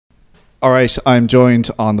All right, I'm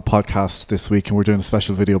joined on the podcast this week, and we're doing a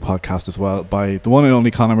special video podcast as well by the one and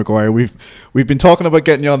only Conor Maguire. We've been talking about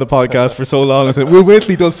getting you on the podcast for so long. We'll wait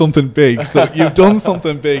till he does something big. So you've done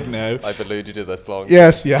something big now. I've alluded to this long.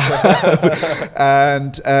 Yes, yeah.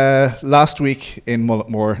 And last week in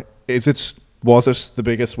Mulletmore, was it the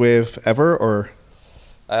biggest wave ever, or?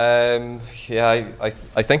 Yeah, I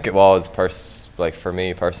think it was for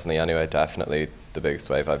me personally anyway. Definitely the biggest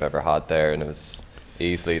wave I've ever had there, and it was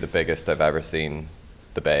easily the biggest I've ever seen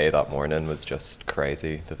the bay that morning. Was just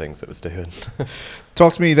crazy, the things it was doing.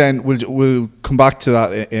 Talk to me then, we'll come back to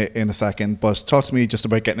that in a second, but talk to me just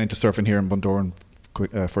about getting into surfing here in Bundoran,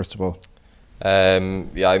 first of all.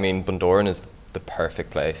 Yeah, I mean, Bundoran is the perfect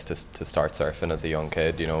place to start surfing as a young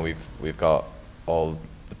kid. You know, we've got all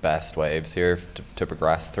the best waves here to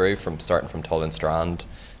progress through, from starting from Tullen Strand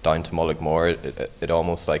down to Mulletmore. It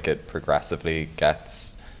almost like it progressively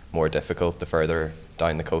gets more difficult the further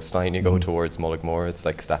down the coastline you go towards Mulletmore. It's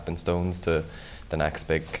like stepping stones to the next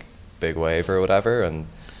big wave or whatever. And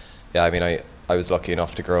yeah, I mean, I was lucky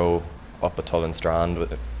enough to grow up at Tullen Strand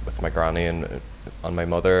with my granny and my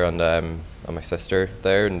mother and my sister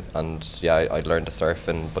there, and yeah, I learned to surf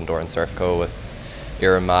in Bundoran Surf Co with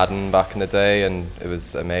Aaron Madden back in the day, and it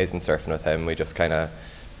was amazing surfing with him. We just kind of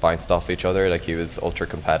bounced off each other. Like, he was ultra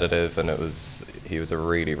competitive, and he was a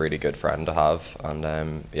really, really good friend to have.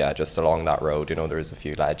 And yeah, just along that road, you know, there was a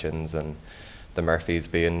few legends, and the Murphys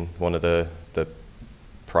being one of the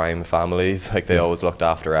prime families. Like, they always looked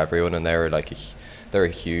after everyone, and they were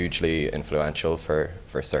hugely influential for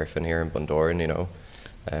surfing here in Bundoran, you know.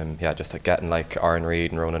 Yeah, just like getting like Aaron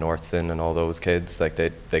Reid and Ronan Ortson and all those kids, like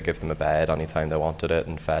they give them a bed anytime they wanted it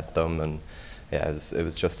and fed them. And yeah, it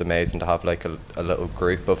was just amazing to have like a little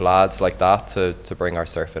group of lads like that to bring our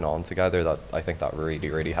surfing on together. That I think that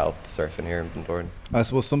really helped surfing here in Bundoran. I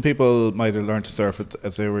suppose some people might have learned to surf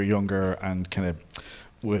as they were younger, and kind of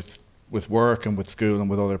with work and with school and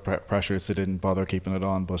with other pressures, they didn't bother keeping it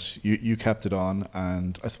on. But you kept it on,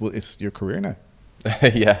 and I suppose it's your career now.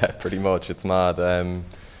 Yeah, pretty much. It's mad.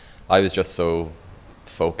 I was just so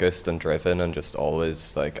focused and driven, and just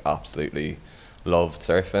always like absolutely loved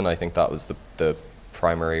surfing. I think that was the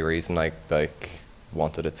primary reason I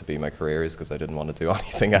wanted it to be my career, is because I didn't want to do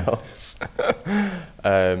anything else.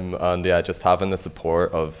 And yeah, just having the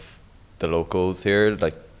support of the locals here,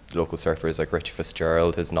 like local surfers like Richie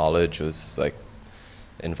Fitzgerald, his knowledge was like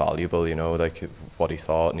invaluable, you know, like what he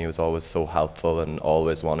thought, and he was always so helpful and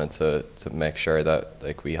always wanted to make sure that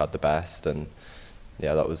like we had the best. And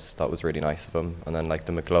yeah, that was really nice of him. And then like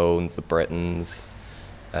the McGlones, the Britons,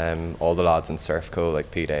 all the lads in Surfco,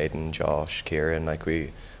 like Pete Aiden, Josh, Kieran, like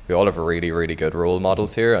we all have really good role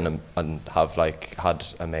models here, and have like had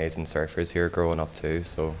amazing surfers here growing up too.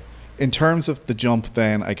 So in terms of the jump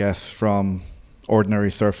then, I guess, from ordinary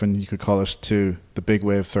surfing, you could call it, to the big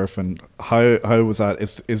wave surfing, how was that?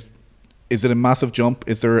 Is it a massive jump?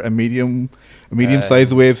 Is there a medium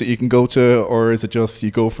sized waves that you can go to, or is it just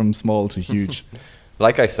you go from small to huge?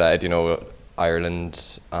 Like I said, you know,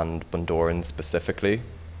 Ireland and Bundoran specifically,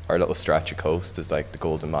 our little stretch of coast is like the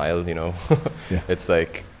Golden Mile, you know. Yeah. It's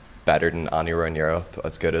like better than anywhere in Europe,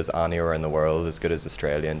 as good as anywhere in the world, as good as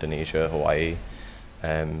Australia, Indonesia, Hawaii.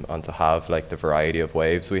 And to have like the variety of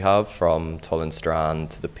waves we have, from Tullen Strand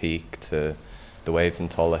to the Peak to the waves in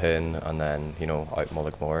Tullahin, and then, you know, out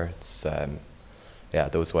Mulletmore, it's yeah,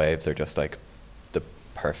 those waves are just like the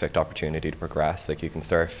perfect opportunity to progress. Like, you can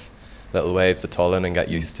surf little waves at Tullahin and get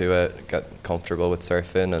used to it, get comfortable with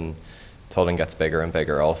surfing, and Tullahin gets bigger and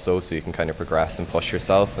bigger also, so you can kind of progress and push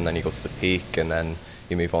yourself, and then you go to the Peak, and then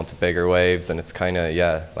you move on to bigger waves, and it's kind of,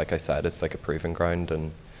 yeah, like I said, it's like a proving ground,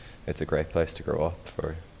 and it's a great place to grow up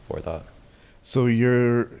for that. So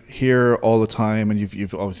you're here all the time, and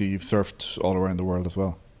you've obviously surfed all around the world as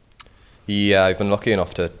well. Yeah, I've been lucky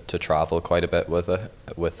enough to travel quite a bit with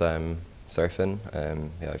surfing.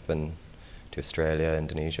 Yeah, I've been to Australia,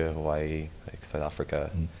 Indonesia, Hawaii, like South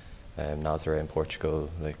Africa, Nazaré in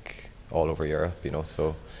Portugal, like all over Europe, you know.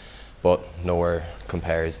 So, but nowhere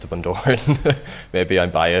compares to Bundoran. Maybe I'm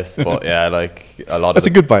biased, but yeah, like a lot of. That's a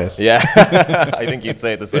good bias. Yeah, I think you'd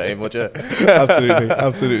say the same, would you?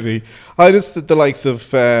 Absolutely. How does the likes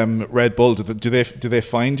of Red Bull, do they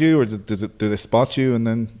find you, or do they spot you, and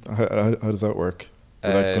then how does that work?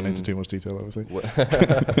 Without going into too much detail, obviously.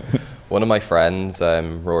 One of my friends,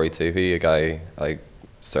 Rory Toohey, a guy I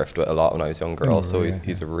surfed with a lot when I was younger. Also,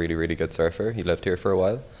 he's a really good surfer. He lived here for a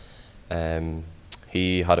while.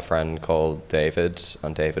 He had a friend called David,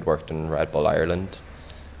 and David worked in Red Bull Ireland,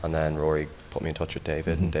 and then Rory put me in touch with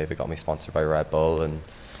David, and David got me sponsored by Red Bull, and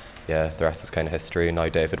yeah, the rest is kind of history. Now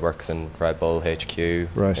David works in Red Bull HQ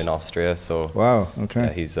in Austria. So wow,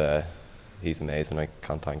 okay. Yeah, he's amazing. I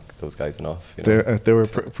can't thank those guys enough. You know? They were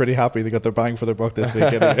pretty happy. They got their bang for their buck this week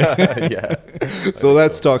anyway. Yeah. So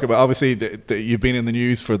let's talk about, obviously, you've been in the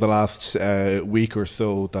news for the last week or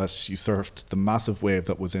so that you surfed the massive wave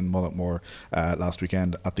that was in Mulletmore last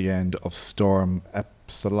weekend at the end of Storm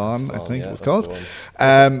Epsilon, I think it was called.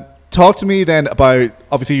 Talk to me then about,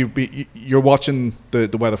 obviously, you're watching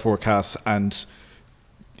the weather forecasts and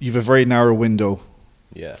you have a very narrow window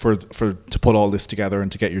for to put all this together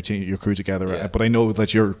and to get your crew together. Yeah. But I know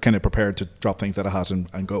that you're kind of prepared to drop things out of hat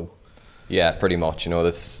and go. Yeah, pretty much. You know,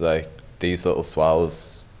 this these little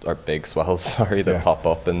swells, or big swells, sorry, that pop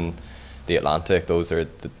up in the Atlantic. Those are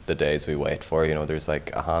the days we wait for. You know, there's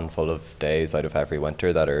like a handful of days out of every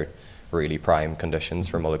winter that are really prime conditions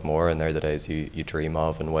for Mulletmore, and they're the days you dream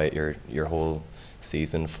of and wait your whole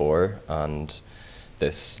season for. And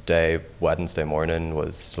this day, Wednesday morning,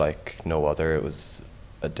 was like no other. It was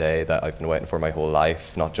a day that I've been waiting for my whole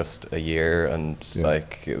life, not just a year, and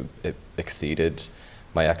like it exceeded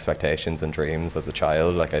my expectations and dreams as a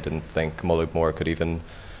child. Like, I didn't think Mulletmore could even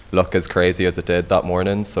look as crazy as it did that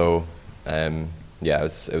morning. So it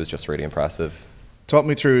was just really impressive. Talk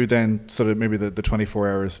me through then sort of maybe the 24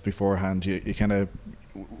 hours beforehand. You kind of,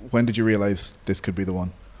 when did you realize this could be the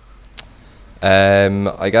one?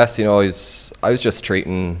 I guess, you know, I was just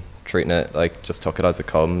treating it, like, just took it as it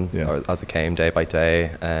come, or as it came, day by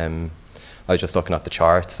day. I was just looking at the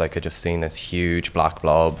charts. I could just see this huge black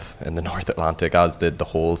blob in the North Atlantic, as did the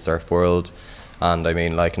whole surf world. And I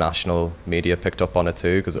mean, like, national media picked up on it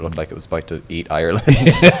too, because it looked like it was about to eat Ireland.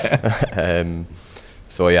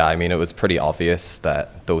 So yeah, I mean, it was pretty obvious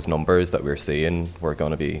that those numbers that we were seeing were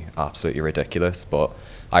going to be absolutely ridiculous. But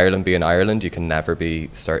Ireland being Ireland, you can never be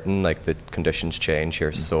certain. Like, the conditions change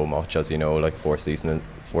here so much, as you know, like four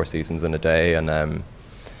seasons in a day. And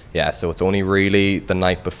so it's only really the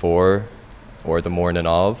night before or the morning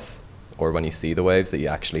of, or when you see the waves, that you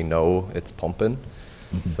actually know it's pumping.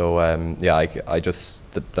 Mm-hmm. So I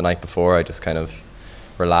just the night before, I just kind of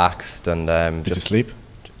relaxed and did you sleep?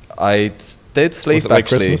 I did sleep. Was it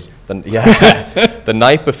actually. Like Christmas? The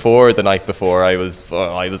night before I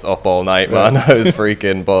was up all night, man. I was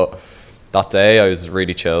freaking. But that day I was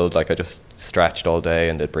really chilled. Like, I just stretched all day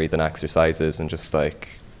and did breathing exercises and just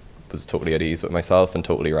like was totally at ease with myself and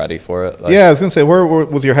totally ready for it. Like, I was gonna say, where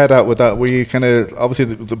was your head at with that? Were you kind of,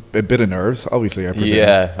 obviously a bit of nerves, obviously, I presume?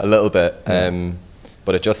 Yeah, a little bit.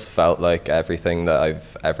 But it just felt like everything that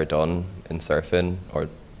I've ever done in surfing or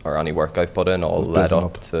any work I've put in all led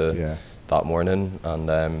up to that morning.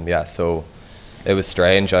 And so it was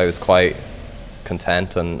strange. I was quite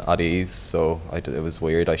content and at ease, so it was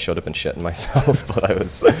weird. I should have been shitting myself, but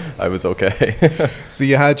I was okay. So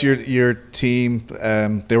you had your team,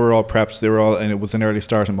 they were all prepped, and it was an early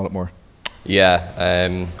start in Mulletmore.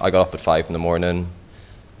 I got up at 5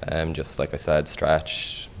 a.m, just like I said,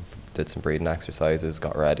 stretched, did some breathing exercises,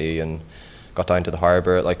 got ready, and got down to the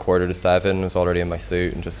harbour at like 6:45. Was already in my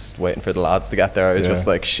suit and just waiting for the lads to get there. I was just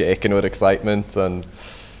like shaking with excitement, and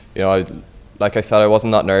you know, like I said, I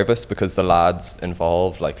wasn't that nervous because the lads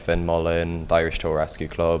involved, like Finn Mullen, the Irish Tow Rescue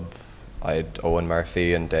Club, I had Owen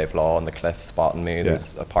Murphy and Dave Law on the cliff spotting me.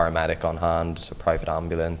 There's a paramedic on hand, a private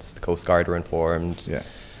ambulance, the Coast Guard were informed.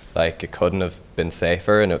 Like, it couldn't have been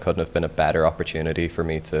safer, and it couldn't have been a better opportunity for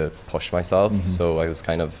me to push myself. So I was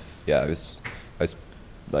kind of I was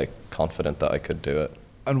like confident that I could do it.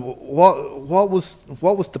 And what was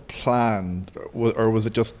the plan, or was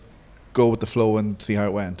it just go with the flow and see how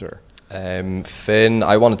it went? Or Finn,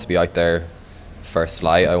 I wanted to be out there first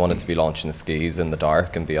light. I wanted to be launching the skis in the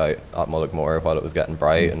dark and be out at Mulletmore while it was getting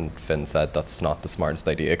bright. And Finn said, "That's not the smartest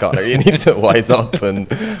idea, Conor. You need to wise up, and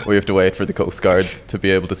we have to wait for the Coast Guard to be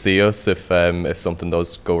able to see us if something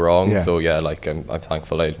does go wrong." So I'm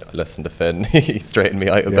thankful I listened to Finn. He straightened me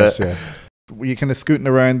out a bit. Were you kind of scooting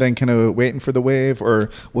around then, kind of waiting for the wave, or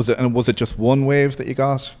was it just one wave that you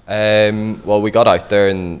got? Well, we got out there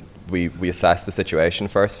and we assessed the situation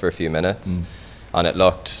first for a few minutes, and it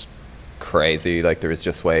looked crazy. Like, there was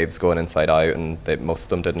just waves going inside out, and most of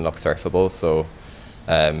them didn't look surfable. So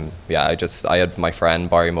I had my friend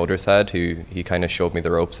Barry Motorshead, who he kind of showed me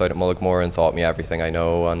the ropes out at Mulletmore and taught me everything I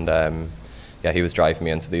know. And he was driving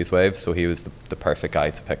me into these waves, so he was the perfect guy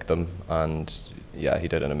to pick them. And he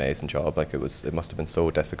did an amazing job. Like, it must have been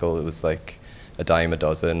so difficult. It was like a dime a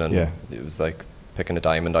dozen, and it was like picking a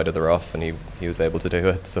diamond out of the rough, and he was able to do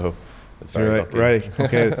it. So I was very lucky. Right.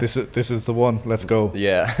 Okay. This is the one. Let's go.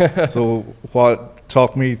 So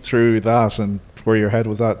talk me through that and where your head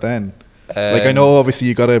was at then. Like, I know obviously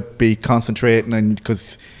you got to be concentrating, and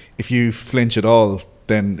because if you flinch at all,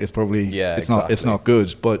 then it's probably it's not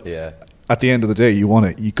good. But at the end of the day, you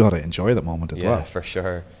got to enjoy that moment as well. For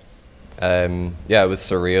sure. Yeah, it was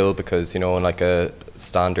surreal because, you know, on like a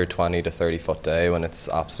standard 20 to 30 foot day when it's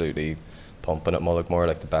absolutely pumping at Mullaghmore,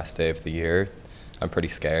 like the best day of the year, I'm pretty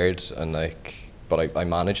scared, and like, but I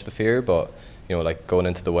manage the fear. But you know, like going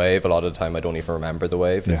into the wave, a lot of the time I don't even remember the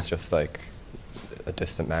wave. It's just like a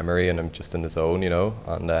distant memory, and I'm just in the zone, you know.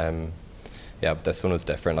 And yeah, but this one was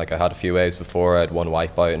different. Like I had a few waves before. I had one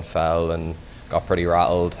wipeout and fell and got pretty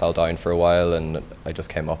rattled, held down for a while, and I just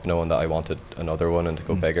came up knowing that I wanted another one and to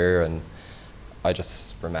go bigger. And I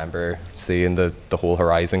just remember seeing the whole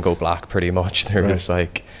horizon go black pretty much. There was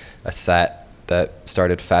like a set that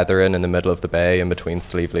started feathering in the middle of the bay in between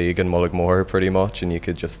Slieve League and Mullaghmore pretty much, and you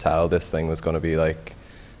could just tell this thing was going to be like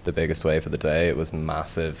the biggest wave of the day. It was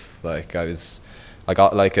massive. Like I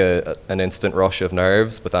got like an instant rush of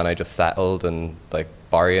nerves, but then I just settled, and like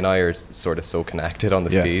Barry and I are sort of so connected on the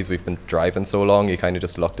skis. We've been driving so long. He kind of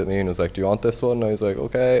just looked at me and was like, "Do you want this one?" And I was like,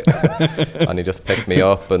 "Okay." And he just picked me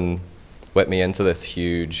up and whipped me into this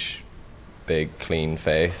huge, big, clean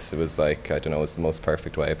face. It was like, I don't know, it was the most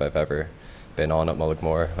perfect wave I've ever been on at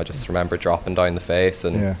Mullaghmore. I just remember dropping down the face,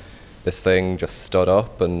 and this thing just stood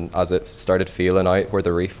up, and as it started feeling out where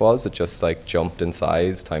the reef was, it just like jumped in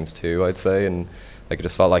size times 2, I'd say. And like it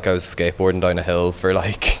just felt like I was skateboarding down a hill for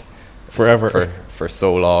like forever, for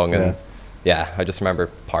so long. And yeah, I just remember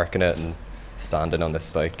parking it and standing on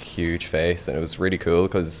this like huge face, and it was really cool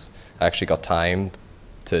because I actually got time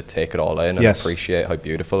to take it all in and appreciate how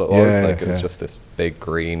beautiful it was. Like it was just this big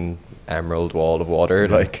green emerald wall of water.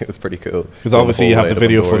 Like it was pretty cool, because obviously you have the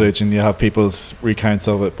video footage and you have people's recounts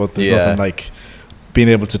of it, but there's nothing like being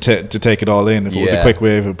able to take it all in. If it was a quick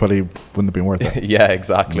wave, it probably wouldn't have been worth it. Yeah,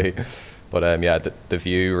 exactly. But yeah, the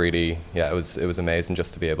view really, it was amazing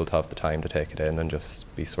just to be able to have the time to take it in and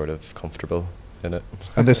just be sort of comfortable in it.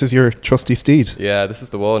 And this is your trusty steed? Yeah, this is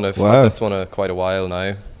the one. I've had this one quite a while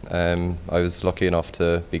now. I was lucky enough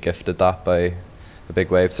to be gifted that by a big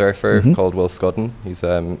wave surfer called Will Scudden. He's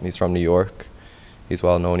from New York. He's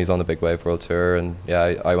well known. He's on the Big Wave World Tour. And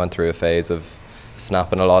yeah, I went through a phase of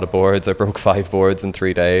snapping a lot of boards. I broke 5 boards in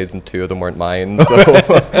 3 days, and 2 of them weren't mine. So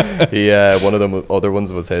one of them, other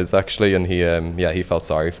ones was his actually, and he felt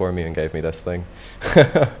sorry for me and gave me this thing.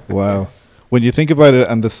 Wow. When you think about it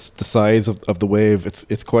and the size of the wave,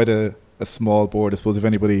 it's quite a small board. I suppose if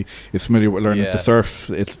anybody is familiar with learning to surf,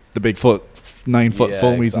 it's the big 9 foot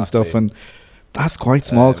foamies and stuff, and that's quite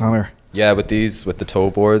small, Conor. Yeah, with the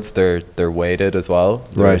tow boards, they're weighted as well.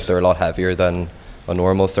 They're a lot heavier than a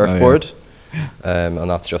normal surfboard.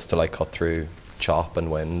 And that's just to like cut through chop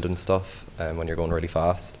and wind and stuff when you're going really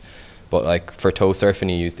fast. But like for tow surfing,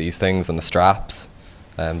 you use these things and the straps.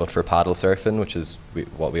 But for paddle surfing, which is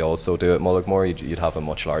what we also do at Mullaghmore, you'd have a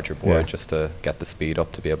much larger board just to get the speed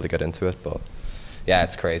up to be able to get into it. But yeah,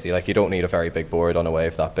 it's crazy. Like you don't need a very big board on a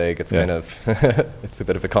wave that big. It's kind of it's a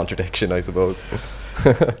bit of a contradiction, I suppose.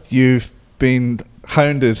 You've been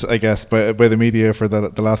hounded, I guess, by the media for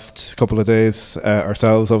the last couple of days,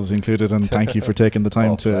 ourselves obviously included, and thank you for taking the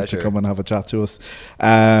time to come and have a chat to us.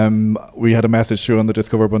 We had a message through on the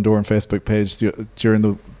Discover Bundoran Facebook page during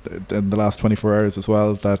the last 24 hours as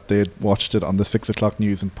well, that they'd watched it on the 6 o'clock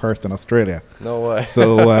news in Perth in Australia. No way.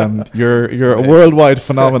 So you're a worldwide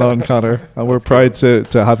phenomenon, Conor, and we're proud to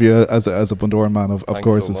have you as a Bundoran man, of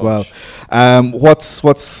course, so as well.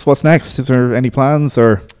 What's next? Is there any plans,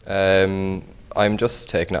 or? I'm just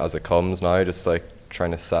taking it as it comes now, just like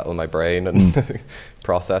trying to settle my brain and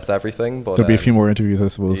process everything. But there'll be a few more interviews, I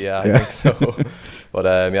suppose. Yeah, I think so.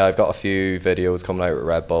 But yeah, I've got a few videos coming out with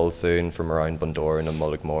Red Bull soon from around Bundoran and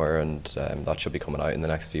Mullaghmore, and that should be coming out in the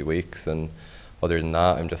next few weeks. And other than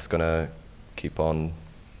that, I'm just gonna keep on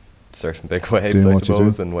surfing big waves, I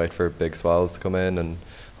suppose, and wait for big swells to come in, and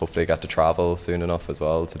hopefully get to travel soon enough as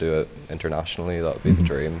well to do it internationally. That would be the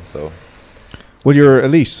dream. So. Well, you're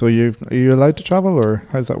elite, so are you allowed to travel, or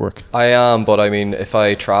how does that work? I am, but I mean, if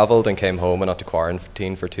I travelled and came home and had to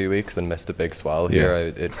quarantine for 2 weeks and missed a big swell here,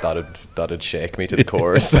 that'd shake me to the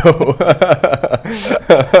core. So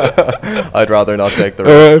I'd rather not take the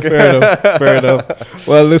risk. Fair enough.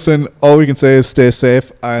 Well, listen, all we can say is stay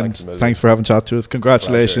safe, and thanks for having a chat to us.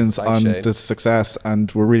 Congratulations on the success,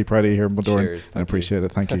 and we're really proud of you here in Bundoran. Cheers, I appreciate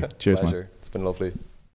it. Thank you. Cheers, man. It's been lovely.